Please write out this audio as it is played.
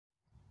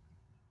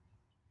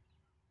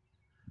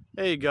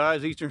Hey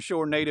guys, Eastern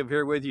Shore Native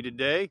here with you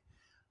today.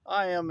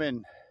 I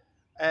am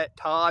at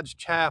Todd's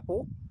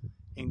Chapel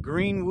in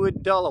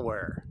Greenwood,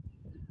 Delaware.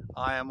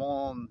 I am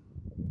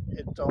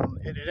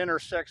it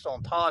intersects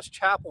on Todd's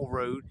Chapel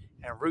Road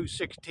and Route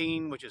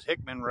 16, which is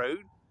Hickman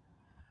Road.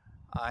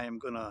 I am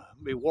gonna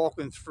be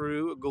walking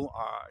through,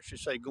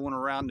 going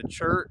around the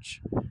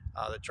church.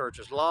 The church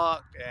is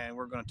locked, and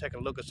we're gonna take a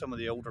look at some of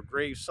the older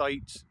grave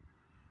sites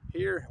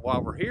here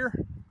while we're here.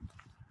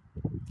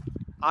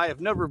 I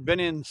have never been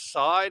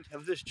inside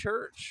of this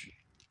church.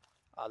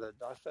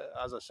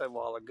 As I said a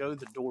while ago,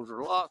 the doors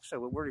are locked, so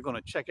we're going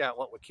to check out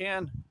what we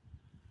can.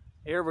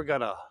 Here we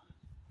got a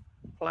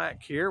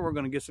plaque here. We're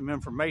going to get some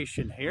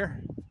information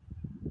here.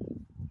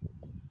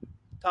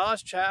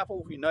 Todd's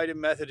Chapel, United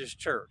Methodist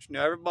Church.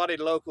 Now everybody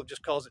local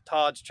just calls it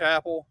Todd's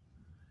Chapel.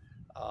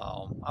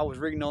 I was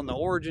reading on the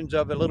origins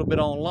of it a little bit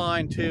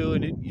online too,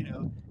 and it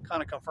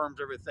kind of confirms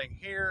everything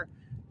here.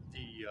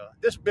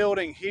 This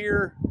building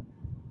here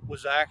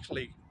was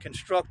actually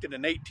constructed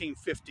in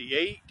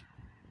 1858.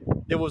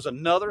 There was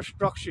another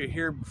structure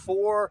here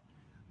before,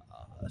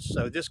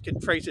 so this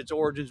can trace its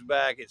origins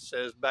back. It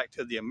says back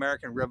to the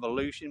American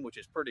Revolution, which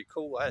is pretty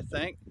cool, I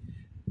think.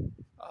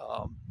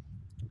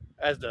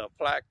 As the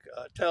plaque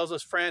tells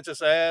us,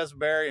 Francis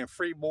Asbury and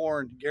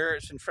Freeborn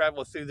Garrison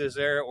traveled through this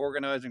area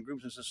organizing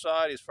groups and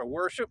societies for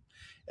worship.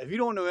 If you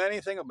don't know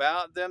anything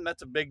about them,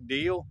 that's a big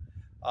deal.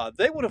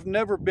 They would have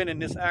never been in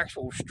this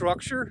actual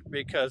structure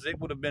because it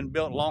would have been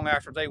built long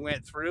after they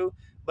went through,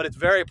 but it's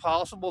very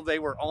possible they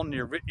were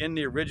in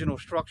the original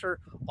structure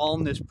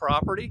on this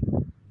property.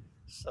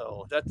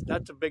 So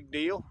that's a big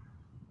deal.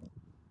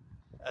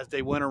 As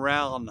they went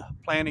around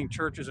planning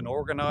churches and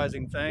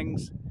organizing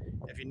things,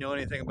 if you know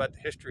anything about the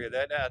history of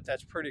that,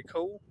 that's pretty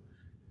cool.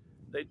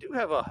 They do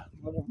have a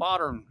more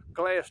modern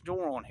glass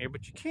door on here,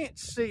 but you can't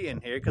see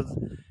in here because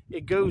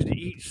it goes to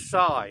each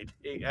side.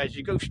 As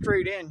you go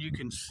straight in, you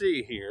can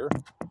see here,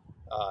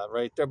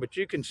 right there, but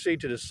you can see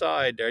to the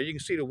side there. You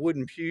can see the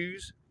wooden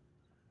pews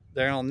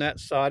there on that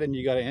side, and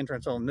you got an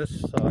entrance on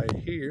this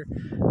side here.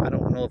 I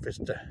don't know if it's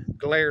the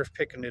glare's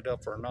picking it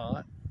up or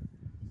not.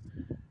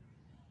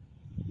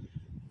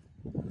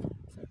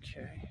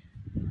 Okay.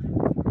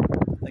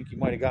 I think you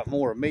might have got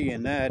more of me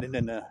in that, and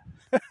then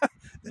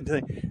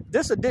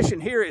this addition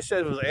here, it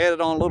says, was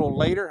added on a little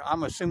later.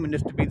 I'm assuming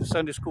this to be the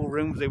Sunday school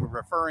rooms they were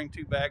referring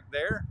to back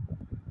there.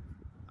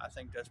 I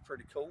think that's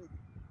pretty cool.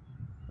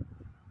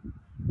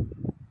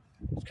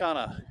 It's kind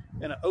of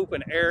in an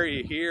open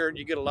area here, and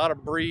you get a lot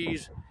of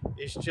breeze.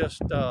 It's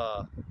just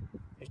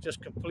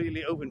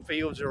completely open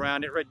fields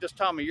around it. Right this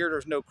time of year,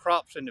 there's no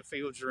crops in the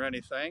fields or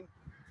anything,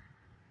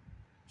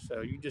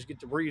 so you just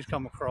get the breeze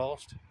come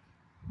across.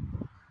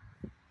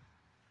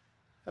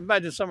 I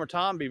imagine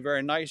summertime be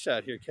very nice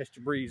out here, catch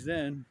the breeze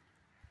then.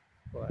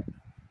 But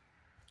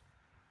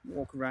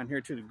walk around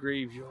here to the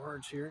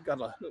graveyards here.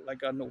 Look like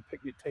got an old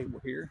picnic table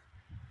here.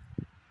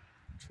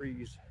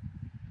 Trees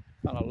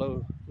kind of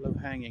low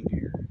hanging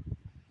here.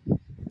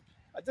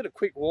 I did a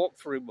quick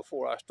walkthrough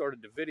before I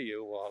started the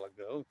video a while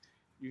ago.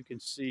 You can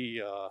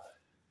see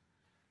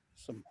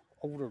some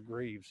older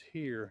graves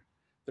here.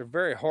 They're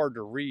very hard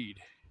to read.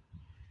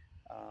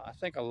 I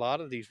think a lot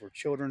of these were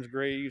children's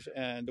graves,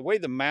 and the way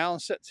the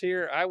mound sits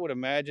here, I would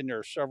imagine there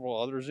are several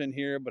others in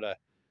here, but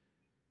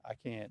I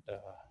can't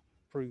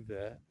prove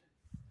that.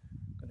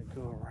 I'm going to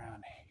go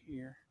around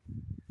here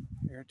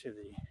to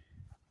the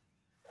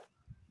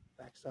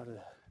back side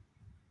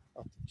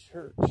of the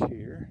church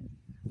here.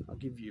 I'll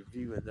give you a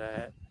view of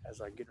that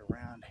as I get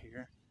around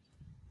here.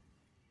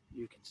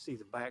 You can see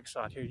the back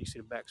side here. You see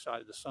the back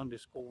side of the Sunday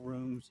school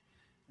rooms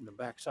and the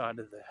back side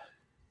of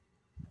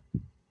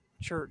the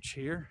church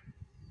here.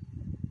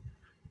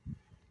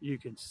 You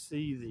can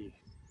see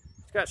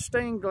it's got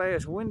stained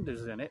glass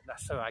windows in it,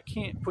 so I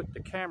can't put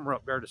the camera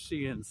up there to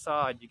see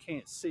inside. You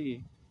can't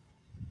see.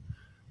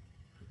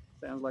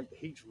 Sounds like the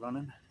heat's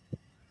running.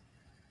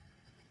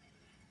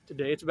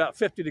 Today, it's about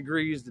 50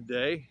 degrees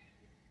today.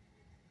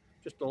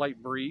 Just a light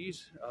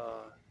breeze.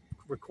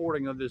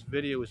 Recording of this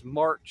video is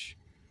March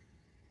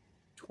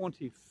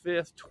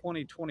 25th,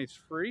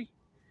 2023.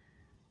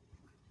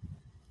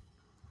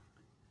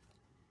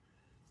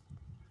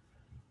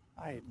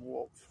 I had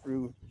walked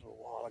through a little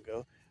while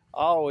ago.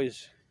 I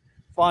always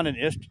find it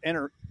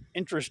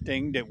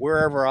interesting that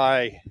wherever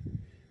I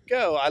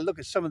go, I look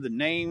at some of the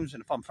names,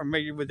 and if I'm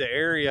familiar with the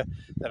area,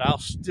 that I'll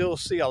still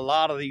see a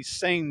lot of these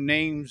same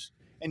names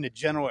in the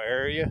general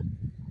area.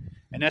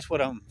 And that's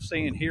what I'm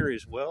seeing here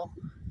as well.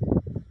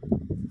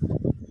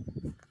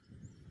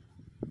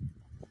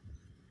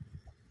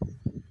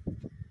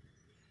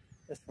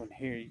 This one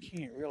here, you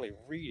can't really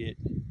read it.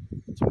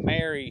 It's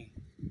Mary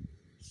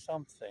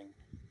something.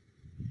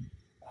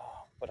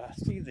 But I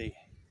see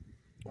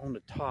on the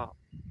top,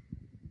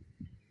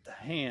 the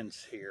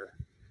hands here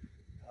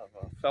of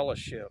a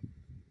fellowship.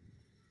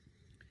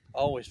 I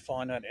always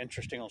find that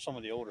interesting on some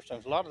of the older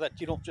stones. A lot of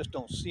that you just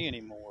don't see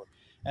anymore.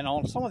 And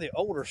on some of the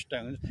older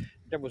stones,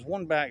 there was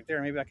one back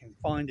there. Maybe I can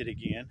find it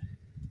again.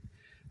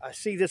 I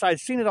see this.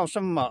 I've seen it on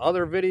some of my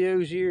other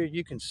videos here.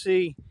 You can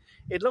see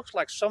It looks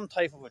like some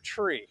type of a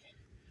tree.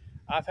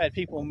 I've had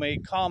people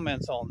make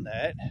comments on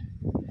that.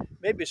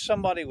 Maybe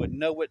somebody would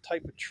know what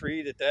type of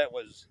tree that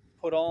was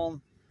put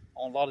on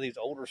a lot of these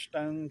older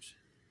stones.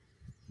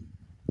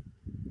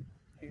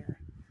 Here,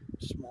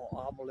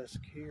 small obelisk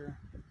here.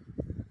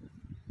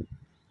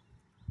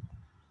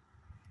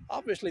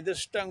 Obviously, this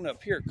stone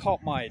up here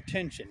caught my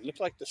attention. Looks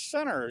like the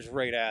center is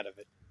right out of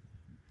it.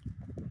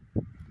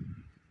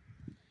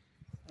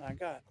 I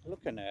got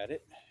looking at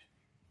it.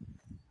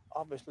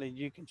 Obviously,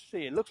 you can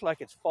see it looks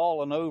like it's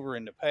fallen over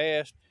in the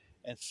past,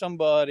 and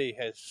somebody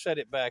has set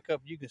it back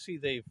up. You can see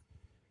they've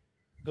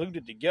glued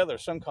it together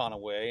some kind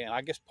of way, and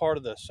I guess part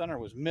of the center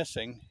was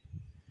missing.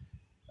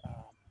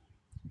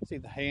 See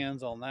the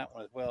hands on that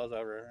one as well as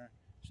over.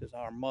 It says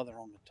our mother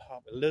on the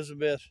top,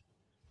 Elizabeth.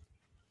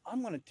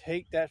 I'm going to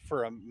take that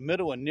for a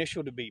middle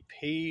initial to be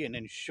P and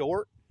then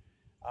short.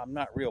 I'm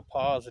not real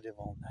positive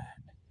on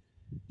that.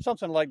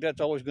 Something like that's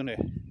always going to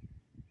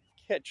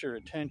catch your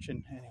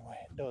attention. Anyway,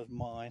 it does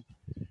mine.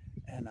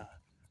 And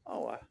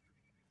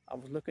I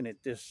was looking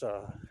at this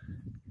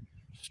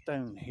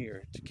stone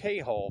here. It's a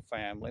K-Hall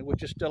family,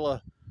 which is still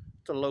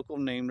it's a local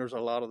name. There's a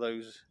lot of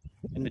those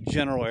in the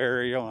general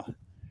area.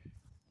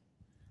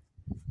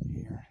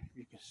 Here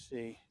you can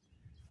see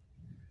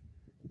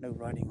no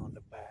writing on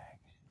the back.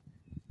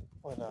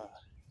 But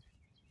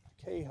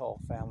K-Hall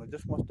family,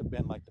 this must have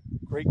been like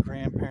the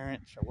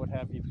great-grandparents or what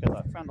have you, because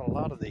I found a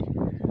lot of the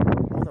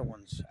other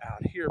ones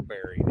out here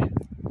buried.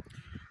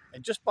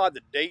 And just by the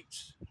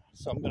dates,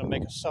 so I'm going to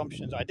make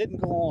assumptions. I didn't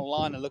go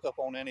online and look up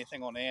on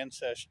anything on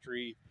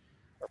Ancestry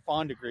or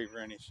Find a Grave or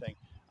anything.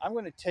 I'm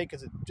going to take,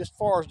 just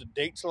far as the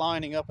dates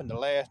lining up and the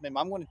last name,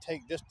 I'm going to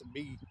take this to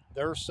be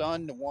their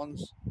son,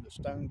 the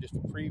stone just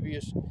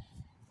previous,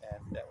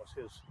 and that was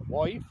his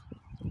wife.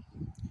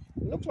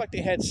 It looks like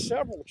they had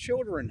several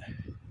children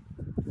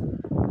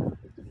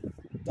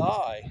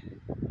die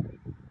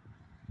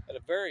at a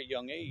very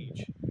young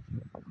age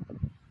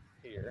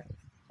here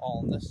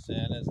on this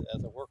sin as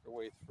I work our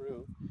way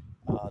through.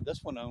 This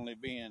one only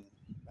being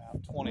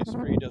about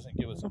 23, doesn't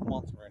give us a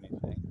month or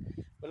anything.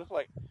 But it looks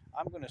like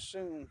I'm going to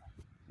assume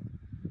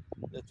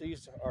that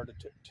these are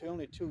the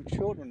only two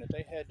children that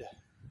they had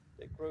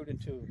that grew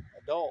into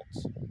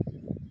adults.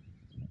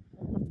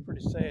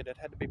 Pretty sad. That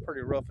had to be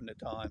pretty rough in the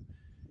time.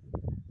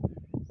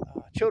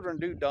 Children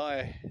do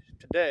die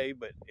today,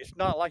 but it's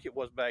not like it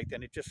was back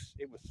then. It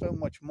was so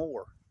much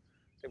more.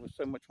 There was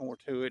so much more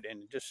to it,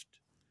 and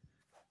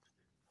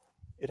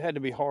it had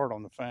to be hard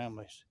on the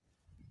families.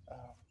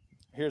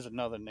 Here's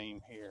another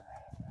name here.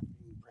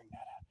 Bring that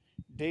out.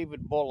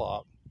 David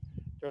Bullock.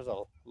 There's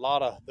a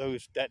lot of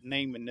that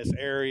name in this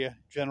area,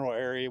 general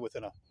area,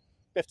 within a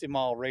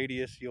 50-mile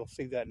radius. You'll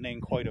see that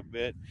name quite a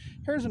bit.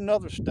 Here's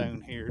another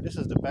stone here. This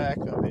is the back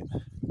of it.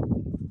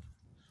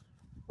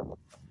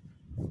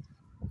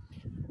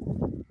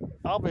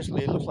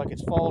 Obviously, it looks like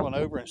it's fallen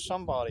over and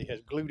somebody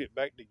has glued it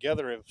back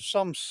together of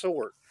some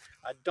sort.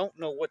 I don't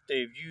know what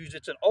they've used.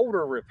 It's an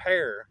older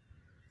repair.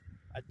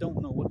 I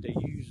don't know what they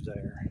used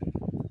there.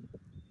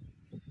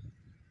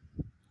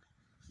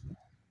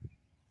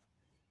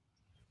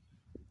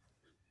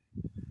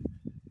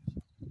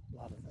 A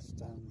lot of the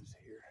stones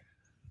here.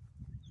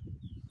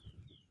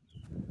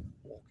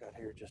 Walk out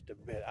here just a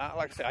bit.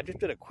 Like I said, I just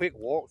did a quick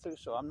walkthrough,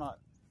 so I'm not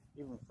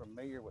even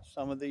familiar with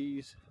some of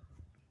these.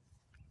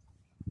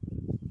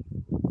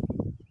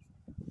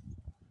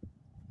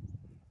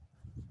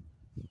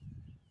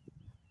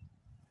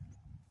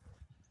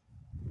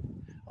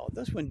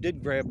 This one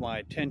did grab my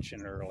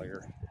attention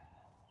earlier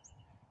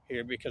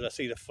here because I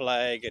see the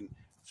flag and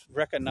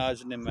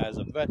recognizing him as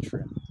a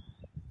veteran.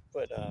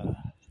 But I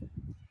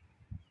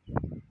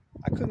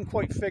couldn't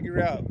quite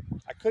figure out,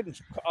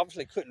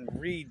 obviously couldn't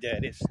read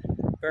that. It's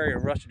very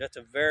rusted. That's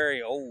a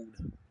very old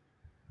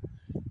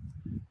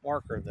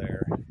marker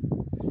there.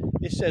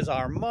 It says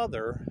our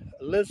mother,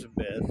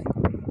 Elizabeth,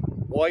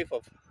 wife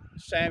of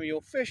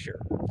Samuel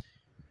Fisher.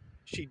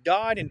 She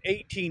died in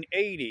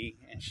 1880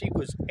 and she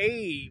was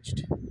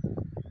aged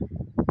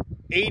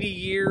 80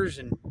 years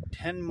and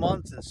 10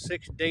 months and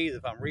 6 days,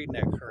 if I'm reading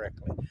that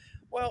correctly.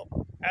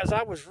 Well, as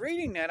I was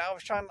reading that,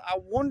 I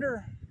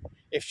wonder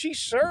if she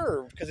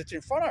served, because it's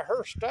in front of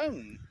her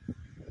stone,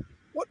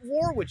 what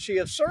war would she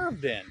have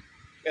served in?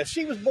 If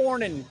she was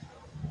born in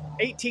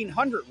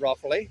 1800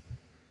 roughly,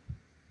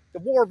 the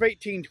War of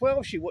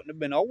 1812, she wouldn't have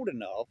been old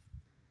enough.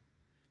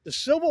 The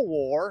Civil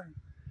War,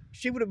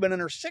 she would have been in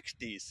her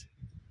 60s.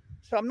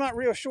 So I'm not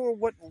real sure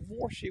what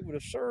war she would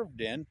have served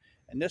in.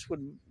 And this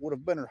would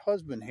have been her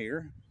husband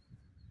here,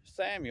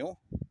 Samuel.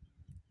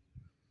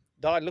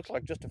 Died, looks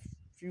like just a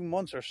few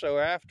months or so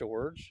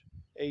afterwards,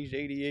 aged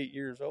 88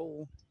 years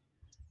old,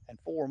 and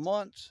 4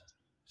 months,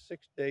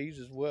 6 days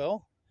as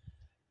well.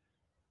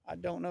 I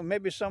don't know,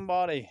 maybe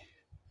somebody,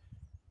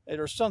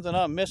 there's something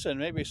I'm missing,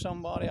 maybe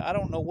somebody, I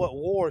don't know what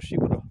war she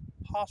would have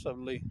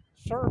possibly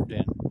served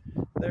in.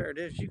 There it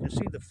is, you can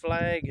see the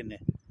flag and the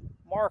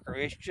marker.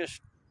 It's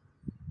just,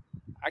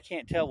 I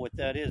can't tell what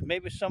that is.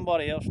 Maybe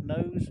somebody else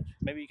knows.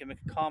 Maybe you can make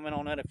a comment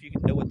on that if you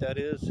can know what that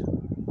is.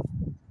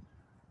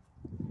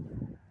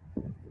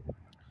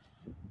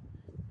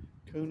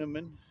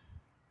 Kuhneman.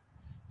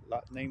 A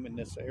lot name in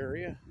this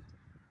area.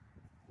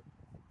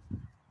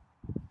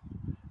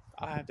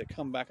 I have to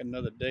come back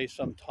another day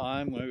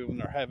sometime when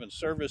they're having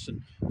service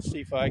and see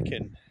if I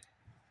can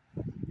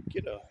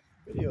get a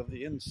video of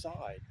the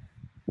inside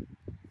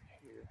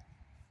here.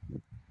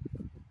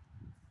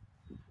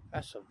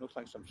 That's looks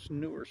like some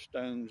newer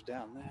stones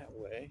down that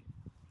way.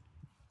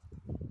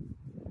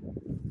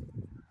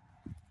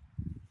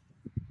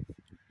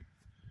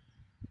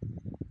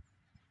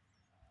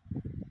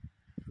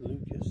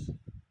 Lucas.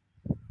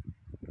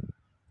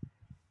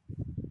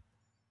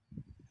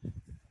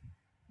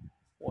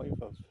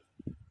 Wife of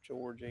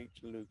George H.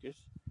 Lucas.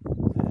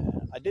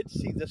 I did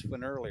see this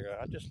one earlier.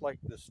 I just like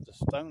this. The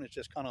stone is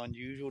just kind of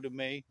unusual to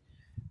me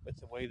with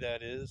the way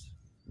that is.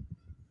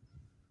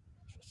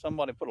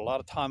 Somebody put a lot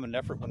of time and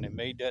effort when they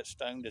made that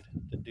stone to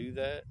do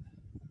that.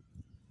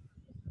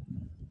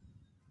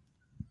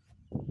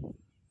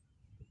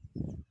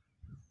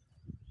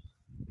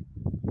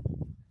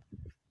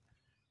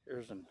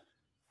 There's an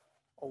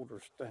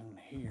older stone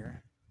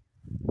here.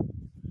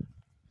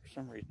 For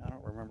some reason, I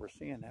don't remember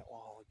seeing that a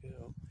while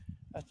ago.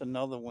 That's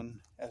another one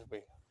as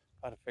we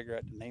try to figure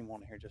out the name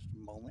on here just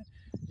a moment.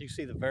 You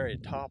see the very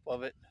top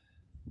of it.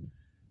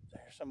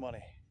 There,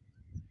 somebody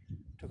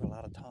took a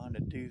lot of time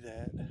to do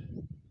that.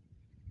 Very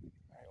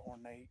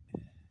ornate.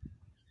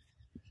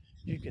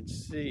 You can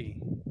see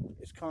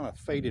it's kind of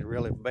faded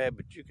really bad,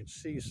 but you can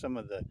see some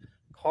of the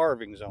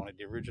carvings on it,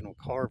 the original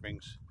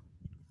carvings.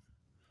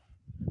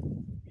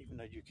 Even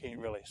though you can't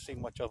really see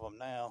much of them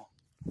now.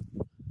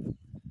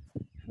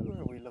 Who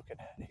are we looking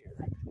at here?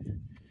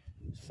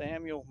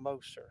 Samuel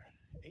Moser,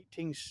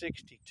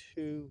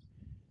 1862,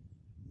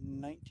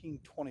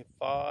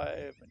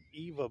 1925, and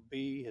Eva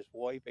B., his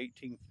wife,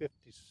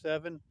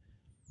 1857,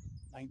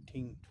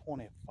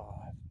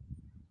 1925.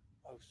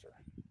 Moser.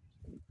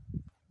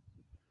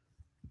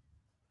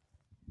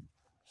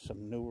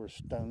 Some newer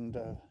stones.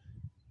 Go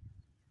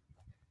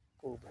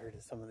over here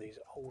to some of these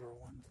older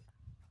ones.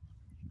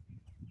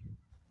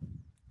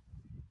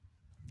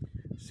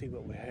 See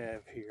what we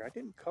have here. I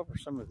didn't cover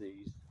some of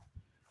these,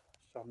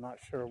 so I'm not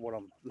sure what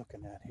I'm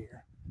looking at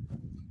here.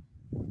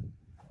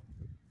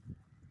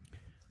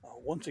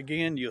 Once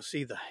again, you'll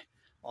see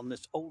on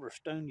this older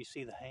stone, you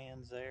see the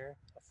hands there,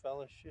 a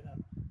fellowship.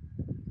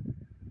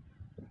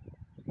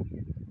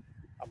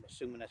 I'm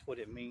assuming that's what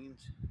it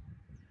means.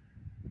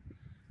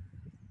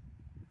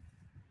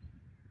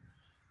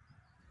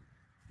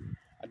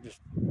 I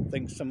just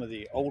think some of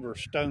the older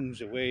stones,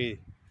 the way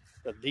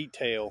the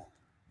detail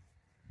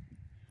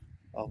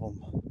of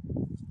them,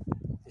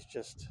 it's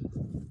just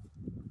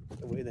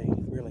the way they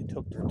really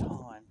took their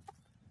time.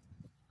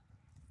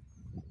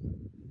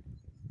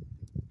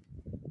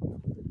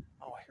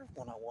 Oh, here's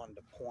one I wanted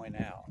to point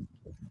out.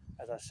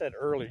 As I said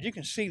earlier, you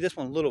can see this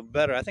one a little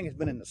better. I think it's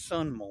been in the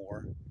sun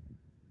more.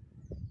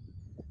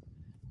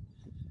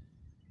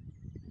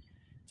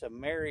 It's a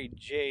Mary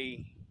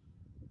J.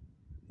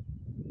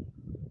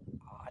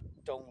 I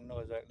don't know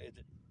exactly. Is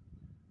it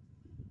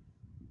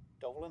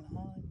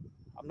Dolenheim?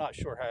 I'm not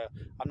sure how.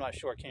 I'm not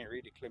sure. I can't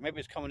read it clear. Maybe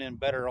it's coming in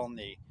better on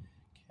the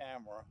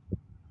camera.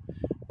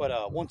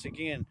 But once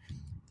again,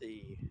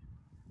 the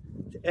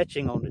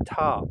etching on the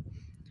top,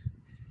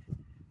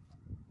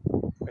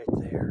 right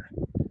there,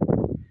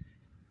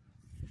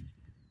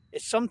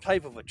 it's some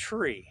type of a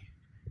tree.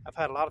 I've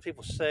had a lot of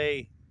people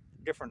say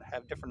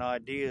have different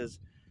ideas.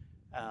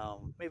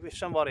 Maybe if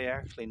somebody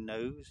actually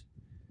knows,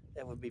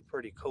 that would be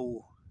pretty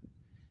cool.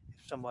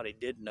 If somebody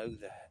did know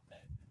that,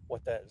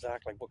 what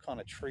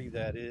kind of tree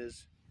that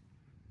is.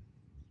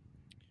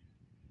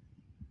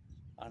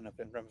 I don't know if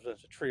it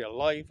represents a tree of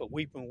life, a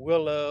weeping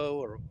willow,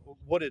 or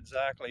what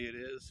exactly it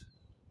is.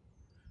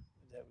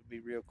 That would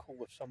be real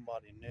cool if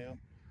somebody knew.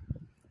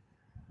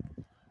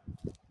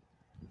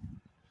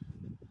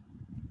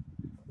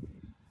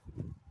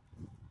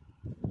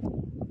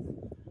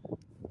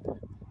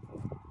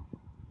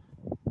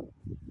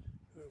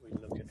 Who are we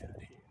looking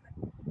at here?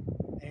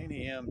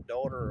 Annie M.,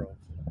 daughter of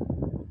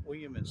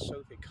William and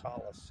Sophie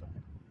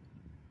Collison.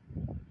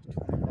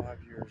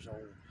 25 years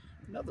old.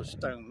 Another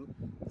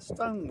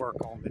stonework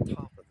on the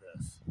top of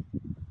this.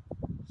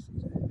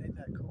 Ain't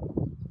that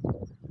cool? It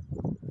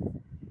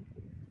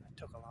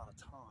took a lot of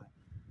time,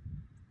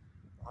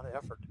 a lot of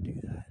effort to do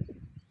that.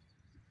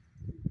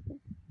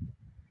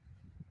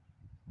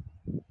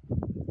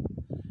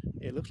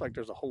 It looks like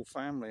there's a whole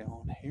family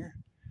on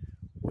here.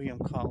 William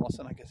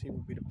Collison, I guess he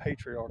would be the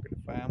patriarch of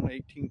the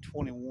family,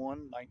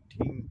 1821,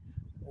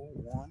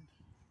 1901.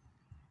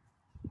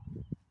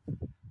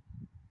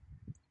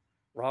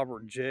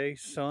 Robert J.,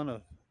 son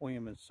of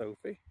William and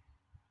Sophie.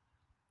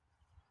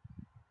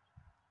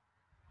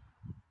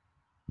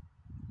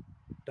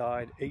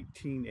 Died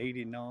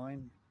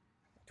 1889,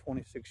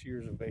 26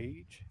 years of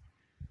age.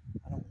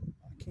 I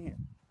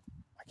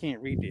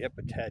can't read the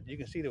epitaph. You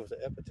can see there was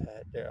an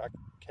epitaph there. I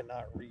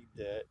cannot read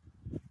that.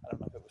 I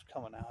don't know if it was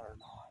coming out or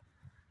not.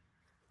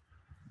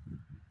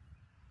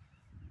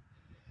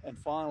 And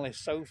finally,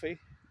 Sophie,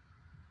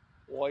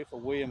 wife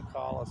of William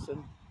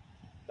Collison,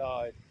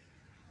 died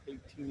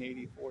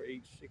 1884,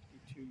 age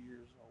 62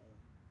 years old.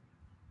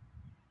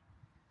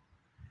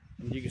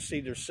 And you can see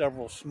there's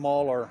several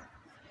smaller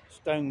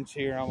stones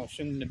here. I'm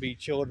assuming to be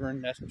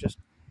children. That's just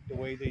the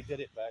way they did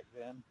it back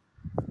then.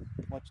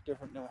 Much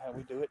different than how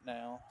we do it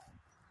now.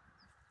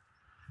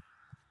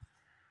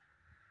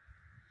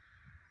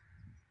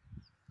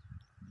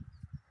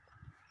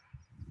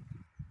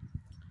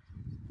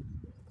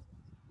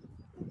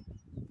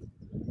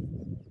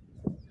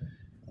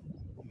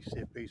 You see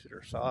a piece of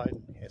their side.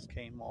 It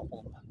came off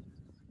on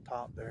the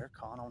top there,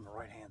 kind of on the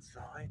right-hand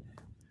side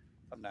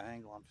from the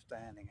angle I'm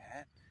standing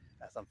at.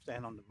 As I'm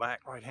standing on the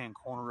back right-hand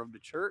corner of the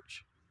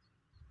church.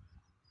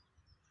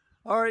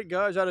 All right,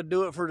 guys, that'll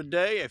do it for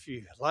today. If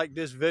you like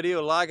this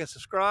video, like and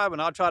subscribe,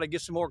 and I'll try to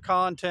get some more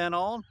content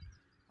on.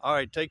 All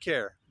right, take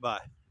care. Bye.